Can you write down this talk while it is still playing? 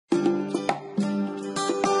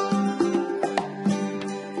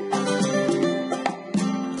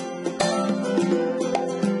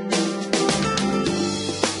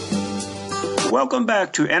Welcome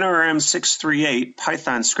back to NRM 638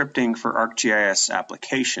 Python Scripting for ArcGIS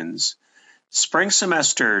Applications, Spring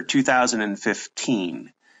Semester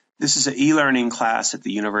 2015. This is an e-learning class at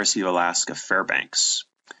the University of Alaska Fairbanks.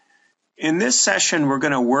 In this session, we're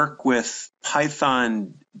going to work with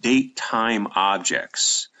Python date time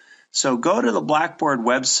objects. So go to the Blackboard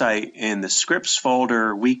website in the scripts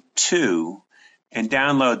folder week 2 and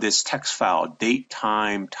download this text file,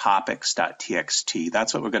 datetimetopics.txt.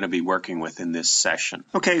 That's what we're going to be working with in this session.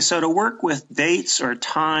 Okay, so to work with dates or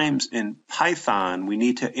times in Python, we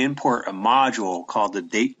need to import a module called the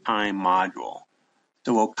datetime module.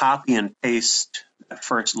 So we'll copy and paste the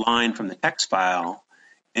first line from the text file,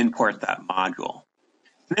 import that module.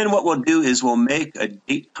 And then what we'll do is we'll make a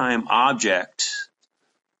datetime object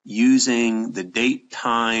using the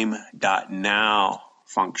datetime.now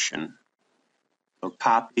function. So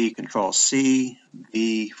copy, Control-C,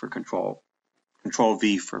 V for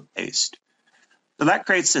Control-V for paste. So that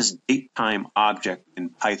creates this datetime object in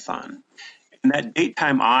Python. And that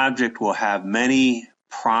datetime object will have many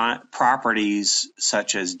properties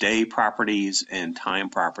such as day properties and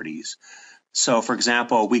time properties. So for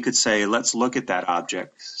example, we could say, let's look at that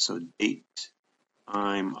object. So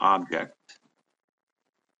datetime object.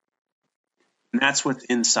 And that's what's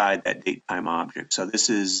inside that datetime object. So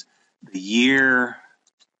this is the year,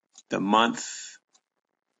 the month,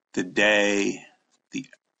 the day, the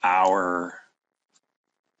hour,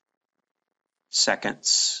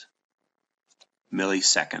 seconds,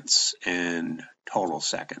 milliseconds, and total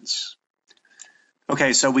seconds.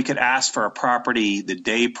 Okay, so we could ask for a property, the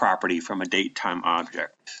day property from a datetime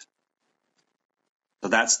object. So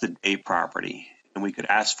that's the day property. And we could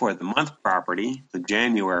ask for the month property, the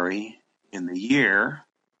January, and the year,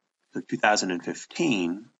 so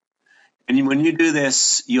 2015. And when you do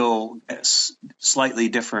this, you'll get slightly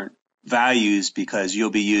different values because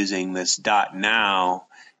you'll be using this .now,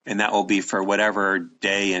 and that will be for whatever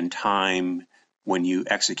day and time when you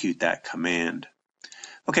execute that command.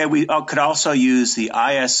 Okay, we could also use the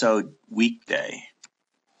ISO weekday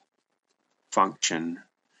function,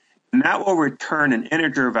 and that will return an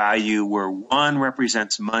integer value where 1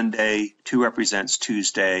 represents Monday, 2 represents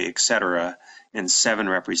Tuesday, etc., and 7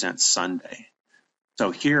 represents Sunday. So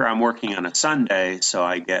here I'm working on a Sunday, so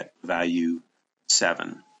I get value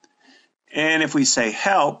 7. And if we say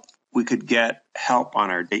help, we could get help on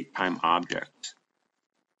our datetime object.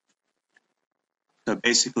 So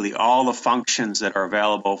basically all the functions that are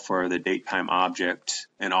available for the datetime object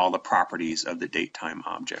and all the properties of the datetime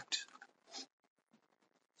object.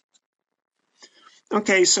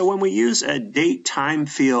 Okay, so when we use a date time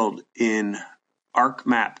field in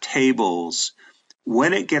ArcMap tables,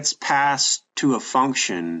 when it gets passed to a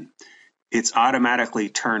function, it's automatically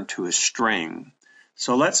turned to a string.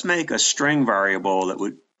 So let's make a string variable that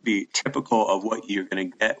would be typical of what you're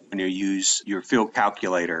going to get when you use your field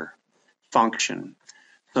calculator function.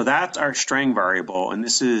 So that's our string variable, and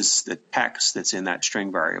this is the text that's in that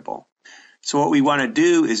string variable. So what we want to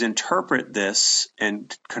do is interpret this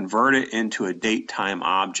and convert it into a datetime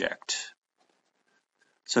object.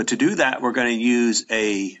 So to do that, we're going to use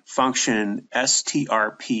a function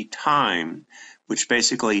strpTime, which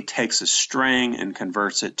basically takes a string and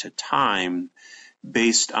converts it to time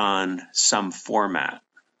based on some format.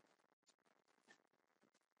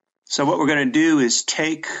 So what we're going to do is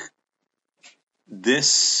take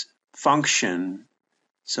this function,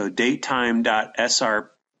 so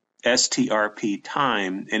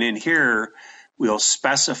datetime.strpTime, and in here we'll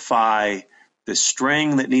specify the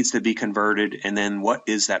string that needs to be converted, and then what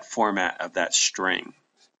is that format of that string.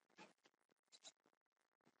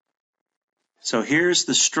 So here's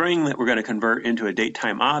the string that we're going to convert into a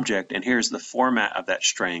datetime object, and here's the format of that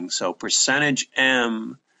string. So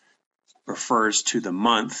 %m refers to the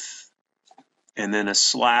month, and then a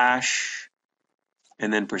slash,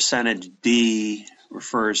 and then %d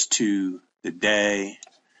refers to the day,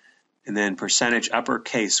 and then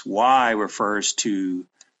 %y refers to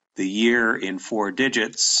the year in 4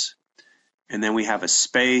 digits, and then we have a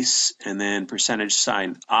space, and then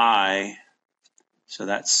 %i, so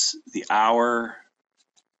that's the hour,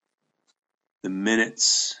 the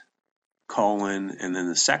minutes, colon, and then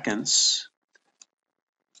the seconds,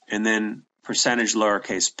 and then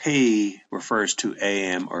 %p refers to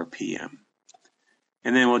AM or PM.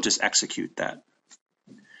 And then we'll just execute that.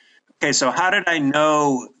 Okay, so how did I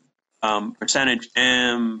know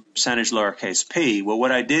 %m, %p? Well,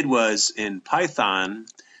 what I did was in Python,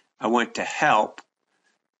 I went to help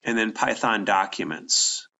and then Python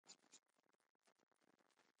documents.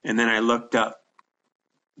 And then I looked up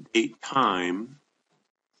date time,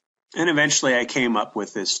 and eventually I came up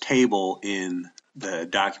with this table in the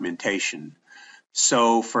documentation.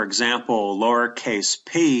 So for example, lowercase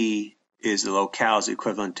p is the locales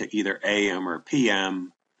equivalent to either AM or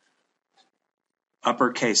PM.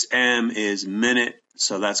 Uppercase M is minute,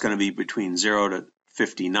 so that's going to be between 0 to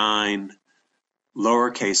 59.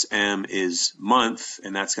 Lowercase m is month,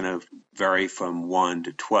 and that's going to vary from 1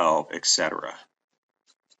 to 12, etc.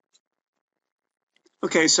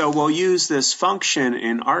 Okay, so we'll use this function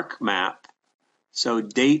in ArcMap. So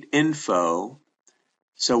DateInfo.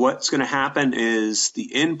 So what's going to happen is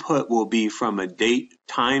the input will be from a date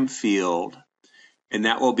time field, and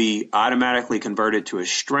that will be automatically converted to a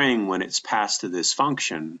string when it's passed to this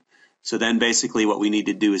function. So then basically what we need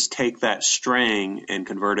to do is take that string and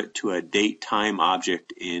convert it to a date time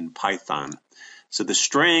object in Python. So the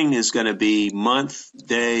string is going to be month,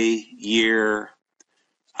 day, year,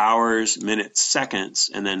 hours, minutes, seconds,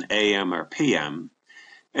 and then AM or PM.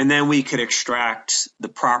 And then we could extract the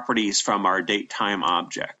properties from our date time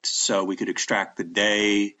object. So we could extract the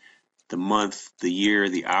day, the month, the year,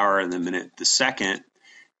 the hour, the minute, the second.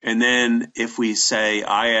 And then if we say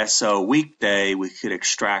ISO weekday, we could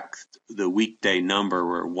extract the weekday number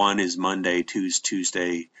where 1 is Monday, 2 is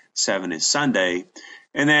Tuesday, 7 is Sunday.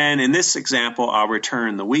 And then in this example, I'll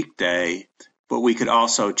return the weekday, but we could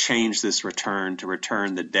also change this return to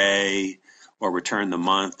return the day or return the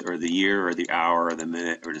month or the year or the hour or the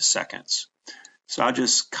minute or the seconds. So I'll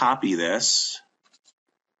just copy this.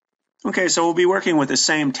 Okay, so we'll be working with the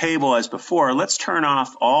same table as before. Let's turn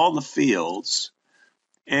off all the fields.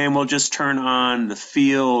 And we'll just turn on the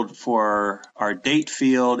field for our date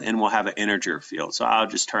field, and we'll have an integer field. So I'll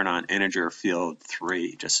just turn on integer field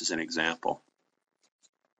 3, just as an example.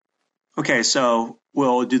 Okay, so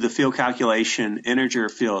we'll do the field calculation integer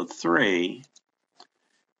field 3,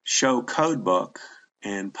 show codebook,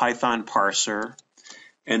 and Python parser,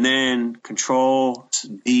 and then Control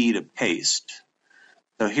D to paste.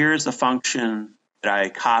 So here's the function that I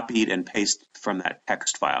copied and pasted from that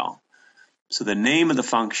text file. So the name of the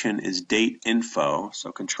function is DateInfo,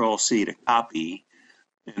 so Control C to copy,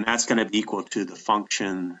 and that's going to be equal to the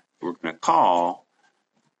function we're going to call.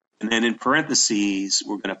 And then in parentheses,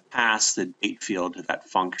 we're going to pass the date field to that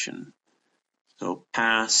function. So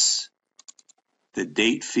pass the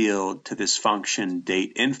date field to this function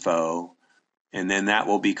DateInfo, and then that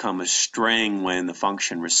will become a string when the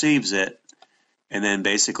function receives it. And then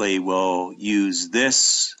basically we'll use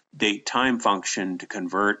this dateTime function to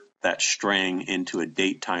convert that string into a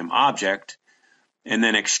datetime object, and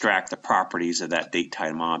then extract the properties of that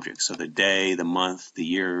datetime object. So the day, the month, the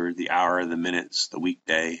year, the hour, the minutes, the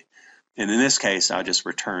weekday. And in this case, I'll just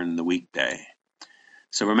return the weekday.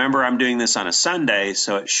 So remember, I'm doing this on a Sunday,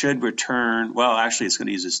 so it should return, well, actually it's going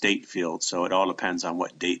to use this date field, so it all depends on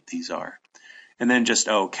what date these are. And then just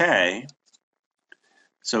OK.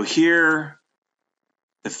 So here,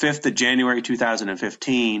 the 5th of January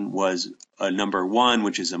 2015 was a number 1,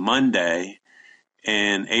 which is a Monday,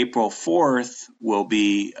 and April 4th will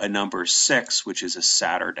be a number 6, which is a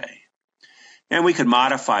Saturday. And we could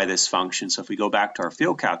modify this function. So if we go back to our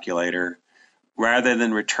field calculator, rather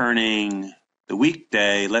than returning the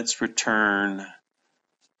weekday, let's return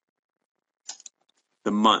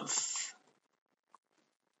the month.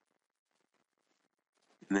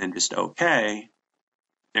 And then just OK.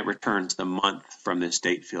 It returns the month from this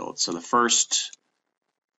date field. So the first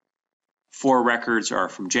 4 records are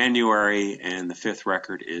from January, and the 5th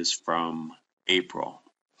record is from April.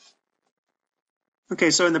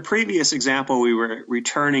 Okay, so in the previous example, we were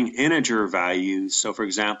returning integer values. So for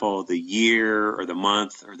example, the year or the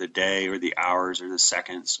month or the day or the hours or the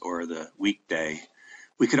seconds or the weekday.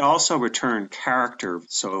 We could also return character.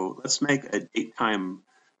 So let's make a datetime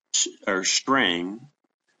or string,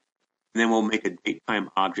 and then we'll make a datetime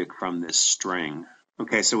object from this string.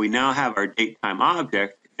 Okay, so we now have our datetime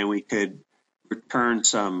object, and we could return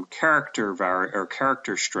some character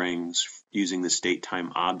strings using this datetime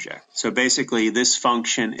object. So basically, this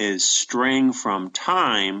function is string from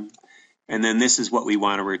time, and then this is what we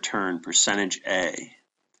want to return, %A.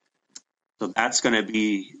 So that's going to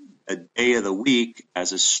be a day of the week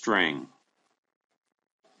as a string.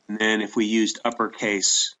 And then if we used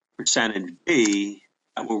uppercase %B,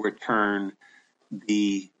 that will return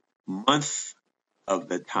the month of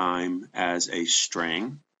the time as a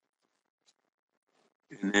string.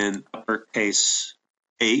 And then uppercase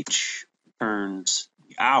H returns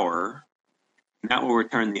the hour, and that will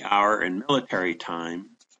return the hour in military time.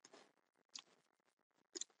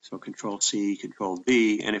 So Control C, Control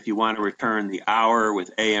V, and if you want to return the hour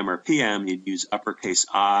with AM or PM, you'd use uppercase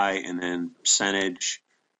I and then percentage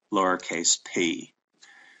lowercase p.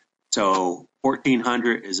 So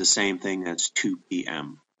 1400 is the same thing as 2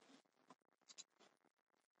 p.m.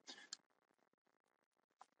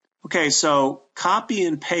 Okay, so copy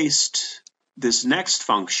and paste this next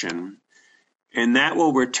function, and that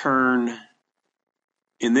will return,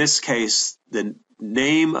 in this case, the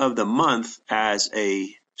name of the month as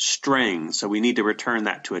a string. So we need to return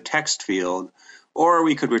that to a text field, or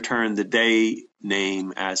we could return the day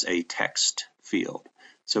name as a text field.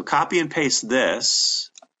 So copy and paste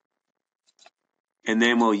this, and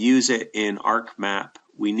then we'll use it in ArcMap.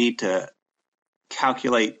 We need to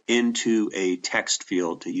calculate into a text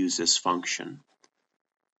field to use this function.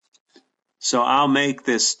 So I'll make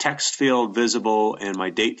this text field visible and my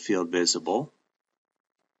date field visible.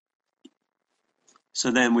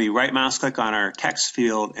 So then we right mouse click on our text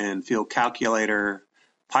field and field calculator,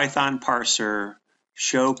 Python parser,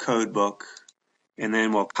 show codebook, and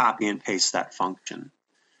then we'll copy and paste that function.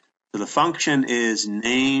 So the function is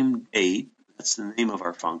name date. That's the name of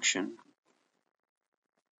our function.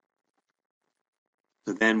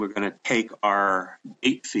 So then we're going to take our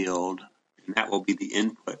date field, and that will be the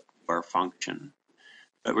input of our function.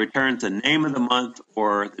 It returns the name of the month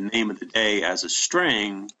or the name of the day as a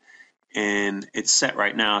string, and it's set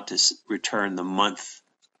right now to return the month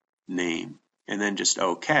name, and then just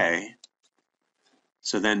OK.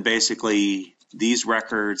 So then basically these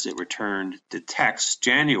records, it returned the text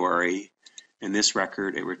January, and this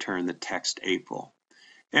record, it returned the text April.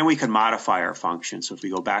 And we can modify our function. So if we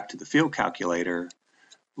go back to the field calculator,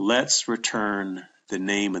 let's return the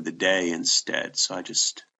name of the day instead. So I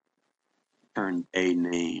just return day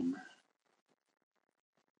name.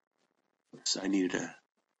 Oops, I needed to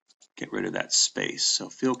get rid of that space. So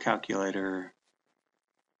field calculator,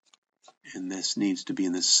 and this needs to be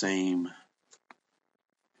in the same,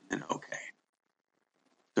 and OK.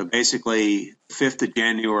 So basically, the 5th of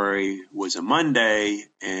January was a Monday,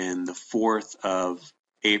 and the 4th of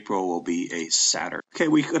April will be a Saturday. Okay,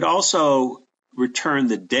 we could also return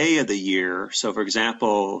the day of the year. So for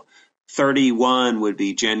example, 31 would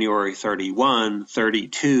be January 31,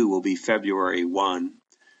 32 will be February 1.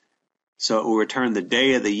 So it will return the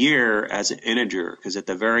day of the year as an integer, because at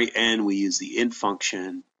the very end we use the int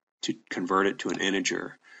function to convert it to an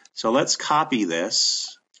integer. So let's copy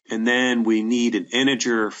this, and then we need an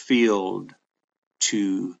integer field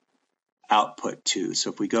to output to.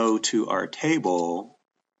 So if we go to our table,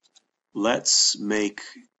 let's make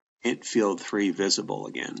int field 3 visible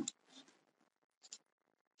again.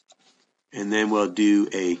 And then we'll do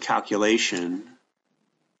a calculation.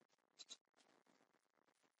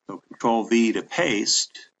 So Control V to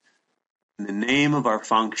paste. And the name of our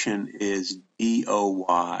function is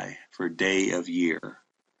DOY for day of year.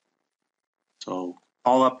 So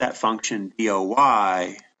call up that function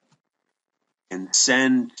DOY and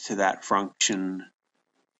send to that function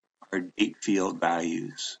our date field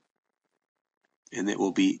values. And it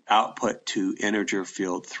will be output to integer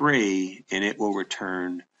field 3, and it will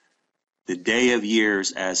return the day of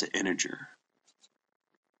years as an integer.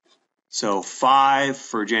 So 5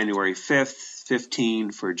 for January 5th,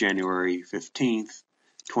 15 for January 15th,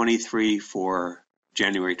 23 for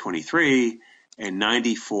January 23, and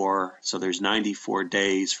 94, so there's 94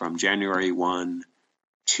 days from January 1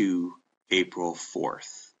 to April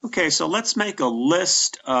 4th. Okay, so let's make a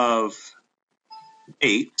list of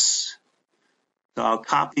dates. So I'll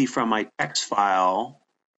copy from my text file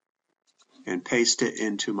and paste it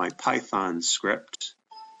into my Python script.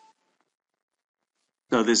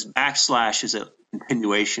 So this backslash is a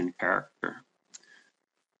continuation character.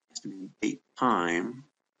 It has to be date time.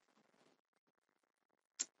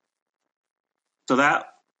 So that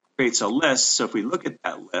creates a list. So if we look at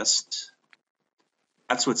that list,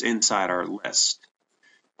 that's what's inside our list.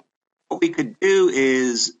 What we could do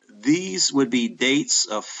is these would be dates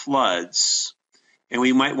of floods. And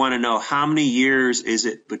we might want to know how many years is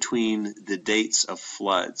it between the dates of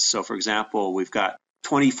floods. So for example, we've got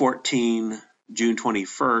 2014, June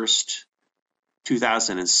 21st,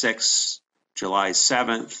 2006, July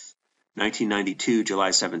 7th, 1992,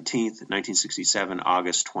 July 17th, 1967,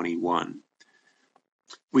 August 21.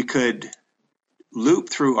 We could loop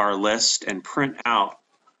through our list and print out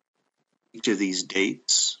each of these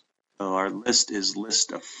dates. So our list is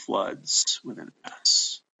list of floods with an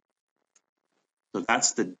S. So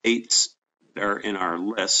that's the dates that are in our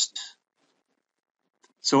list.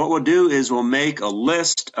 So what we'll do is we'll make a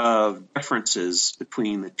list of differences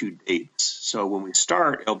between the two dates. So when we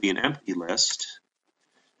start, it'll be an empty list.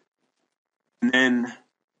 And then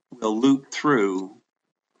we'll loop through.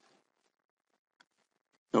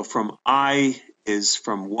 So from I is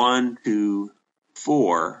from 1 to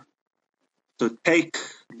 4. So take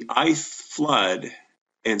the ith flood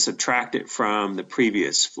and subtract it from the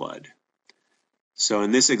previous flood. So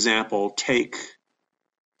in this example, take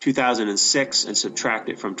 2006 and subtract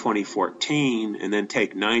it from 2014, and then take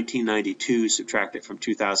 1992, subtract it from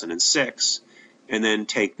 2006, and then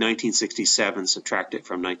take 1967, subtract it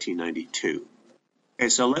from 1992. Okay,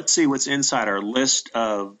 so let's see what's inside our list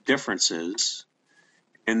of differences.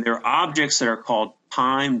 And there are objects that are called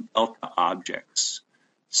time delta objects.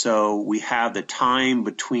 So we have the time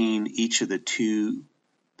between each of the two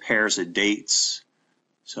pairs of dates.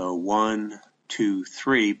 So 1, 2,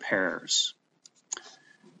 3 pairs.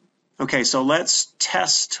 Okay, so let's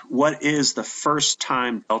test what is the first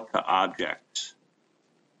time delta object.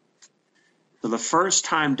 So the first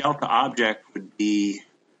time delta object would be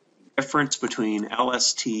difference between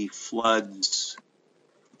LST floods,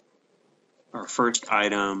 our first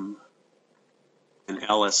item, and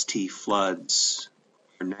LST floods,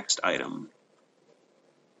 our next item.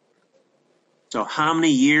 So how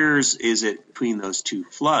many years is it between those two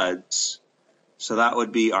floods? So that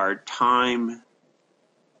would be our time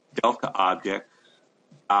delta object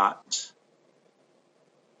dot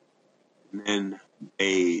and then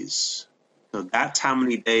days. So that's how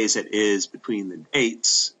many days it is between the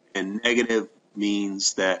dates, and negative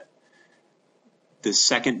means that the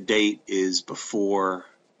second date is before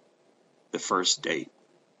the first date.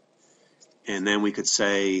 And then we could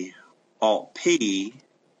say Alt P,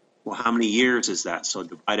 well, how many years is that? So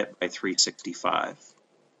divide it by 365.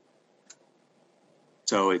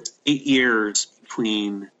 So it's 8 years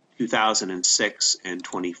between 2006 and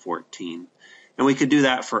 2014. And we could do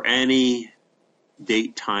that for any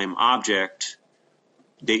date time object.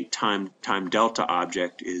 Date time delta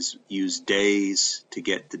object is use days to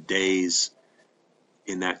get the days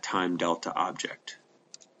in that time delta object.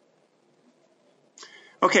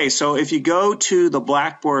 Okay, so if you go to the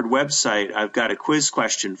Blackboard website, I've got a quiz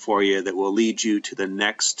question for you that will lead you to the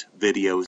next video